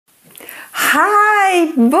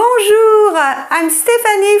Hi, bonjour, I'm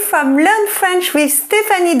Stéphanie from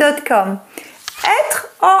learnfrenchwithstephanie.com. Être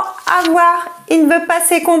or avoir in the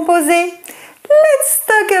passé composé? Let's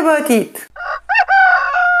talk about it.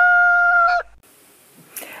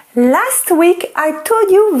 Last week I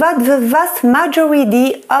told you that the vast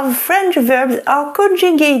majority of French verbs are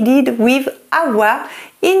conjugated with avoir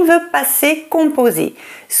in the passé composé.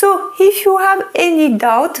 So if you have any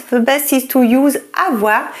doubt, the best is to use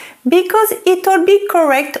avoir because it will be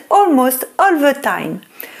correct almost all the time.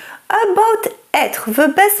 About être, the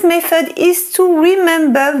best method is to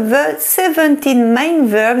remember the 17 main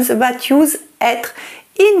verbs that use être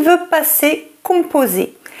in the passé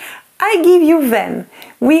composé. I give you them.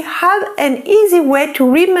 We have an easy way to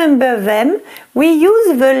remember them. We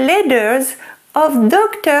use the letters of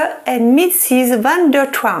Dr. and Mrs. Van der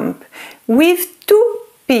Trump with two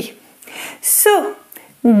P. So,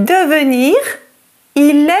 devenir,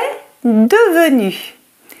 il est devenu.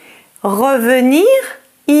 Revenir,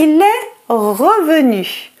 il est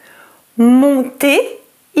revenu. Monter,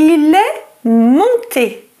 il est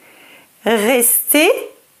monté. Rester,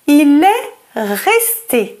 il est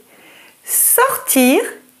resté. Sortir,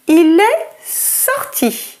 il est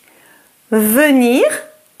sorti. Venir,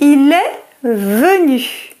 il est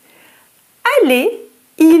venu. Aller,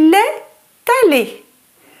 il est allé.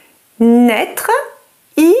 Naître,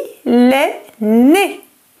 il est né.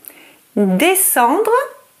 Descendre,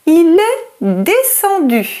 il est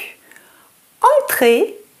descendu.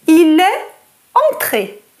 Entrer, il est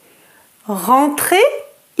entré. Rentrer,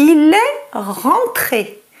 il est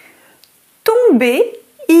rentré. Tomber,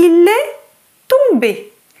 il est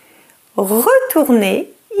tombé.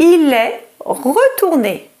 Retourner, il est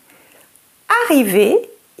retourné. Arriver,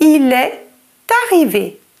 il est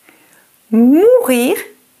arrivé. Mourir,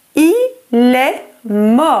 il est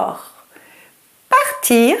mort.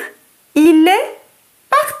 Partir, il est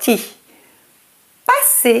parti.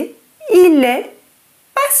 Passer, il est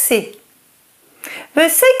passé. The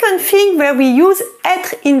second thing where we use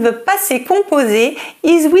être in the passé composé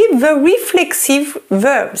is with the reflexive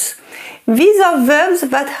verbs. These are verbs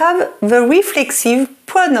that have the reflexive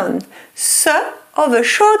pronoun se or the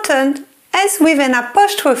shortened s with an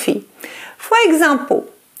apostrophe. For example,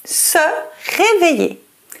 se réveiller,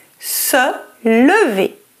 se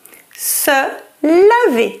lever, se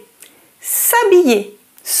laver, s'habiller,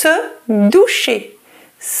 se doucher,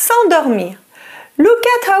 s'endormir. Look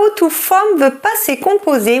at how to form the passé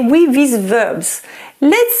composé with these verbs.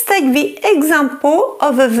 Let's take the example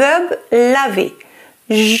of the verb laver.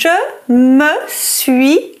 Je me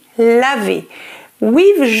suis lavé.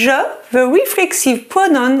 With je, the reflexive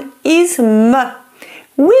pronoun is me.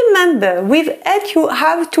 Remember, with it you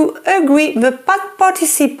have to agree the past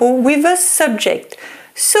participle with the subject.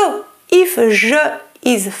 So, if je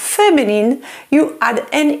is feminine, you add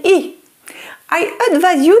an e. I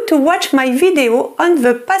advise you to watch my video on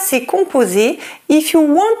the passé composé if you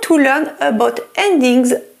want to learn about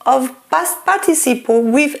endings of past participle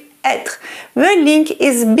with être. The link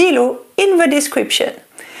is below in the description.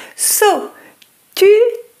 So, tu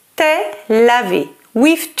t'es lavé.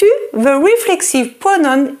 With tu, the reflexive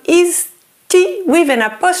pronoun is t with an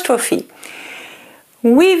apostrophe.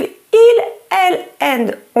 With il, elle,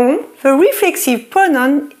 and on, the reflexive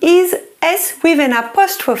pronoun is s with an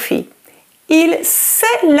apostrophe. Il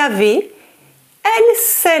s'est lavé, elle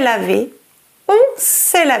s'est lavée, on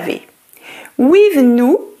s'est lavé. With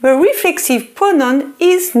nous, the reflexive pronoun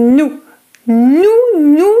is nous.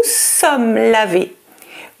 Nous sommes lavés.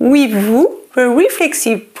 With vous, the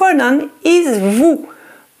reflexive pronoun is vous.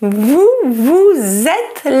 Vous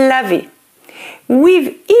êtes lavé.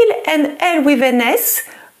 With il and elle with an s,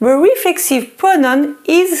 the reflexive pronoun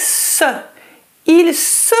is se. Ils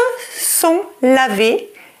se sont lavés.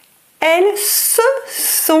 Elles se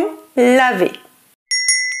sont lavées.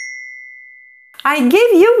 I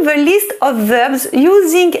gave you the list of verbs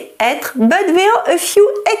using être, but there are a few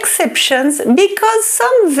exceptions because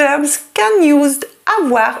some verbs can use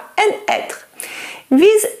avoir and être.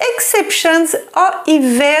 These exceptions are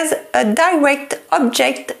if there's a direct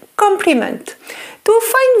object complement. To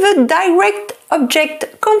find the direct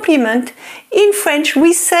object complement, in French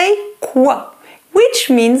we say quoi, which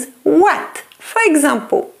means what. For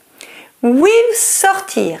example, with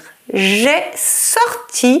sortir, j'ai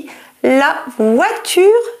sorti la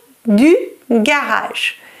voiture du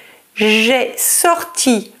garage. J'ai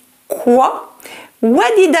sorti quoi?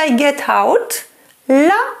 What did I get out?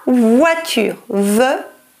 La voiture, the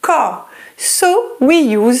car. So we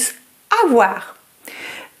use avoir.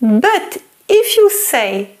 But if you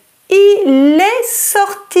say il est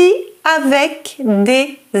sorti avec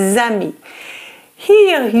des amis,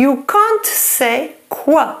 Here you can't say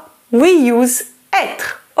quoi. We use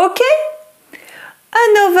être. Okay?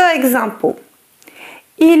 Another example.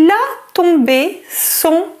 Il a tombé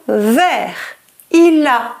son verre. Il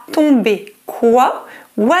a tombé quoi?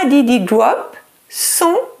 What did he drop?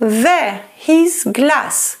 Son verre, his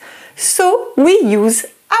glass. So we use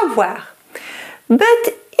avoir.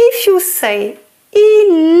 But if you say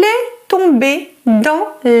il est tombé dans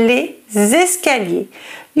les escaliers,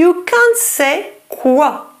 you can't say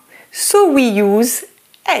quoi. So we use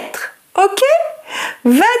être. Okay?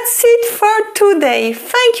 That's it for today.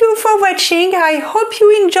 Thank you for watching. I hope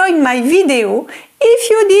you enjoyed my video. If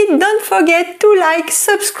you did, don't forget to like,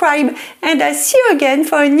 subscribe, and I see you again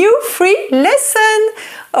for a new free lesson.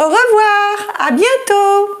 Au revoir. À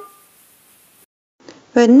bientôt.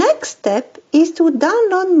 The next step is to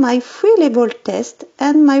download my free level test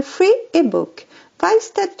and my free ebook, 5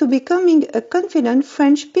 Steps to Becoming a Confident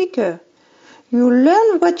French Speaker. You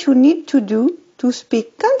learn what you need to do to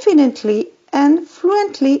speak confidently and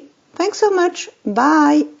fluently. Thanks so much.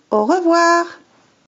 Bye. Au revoir.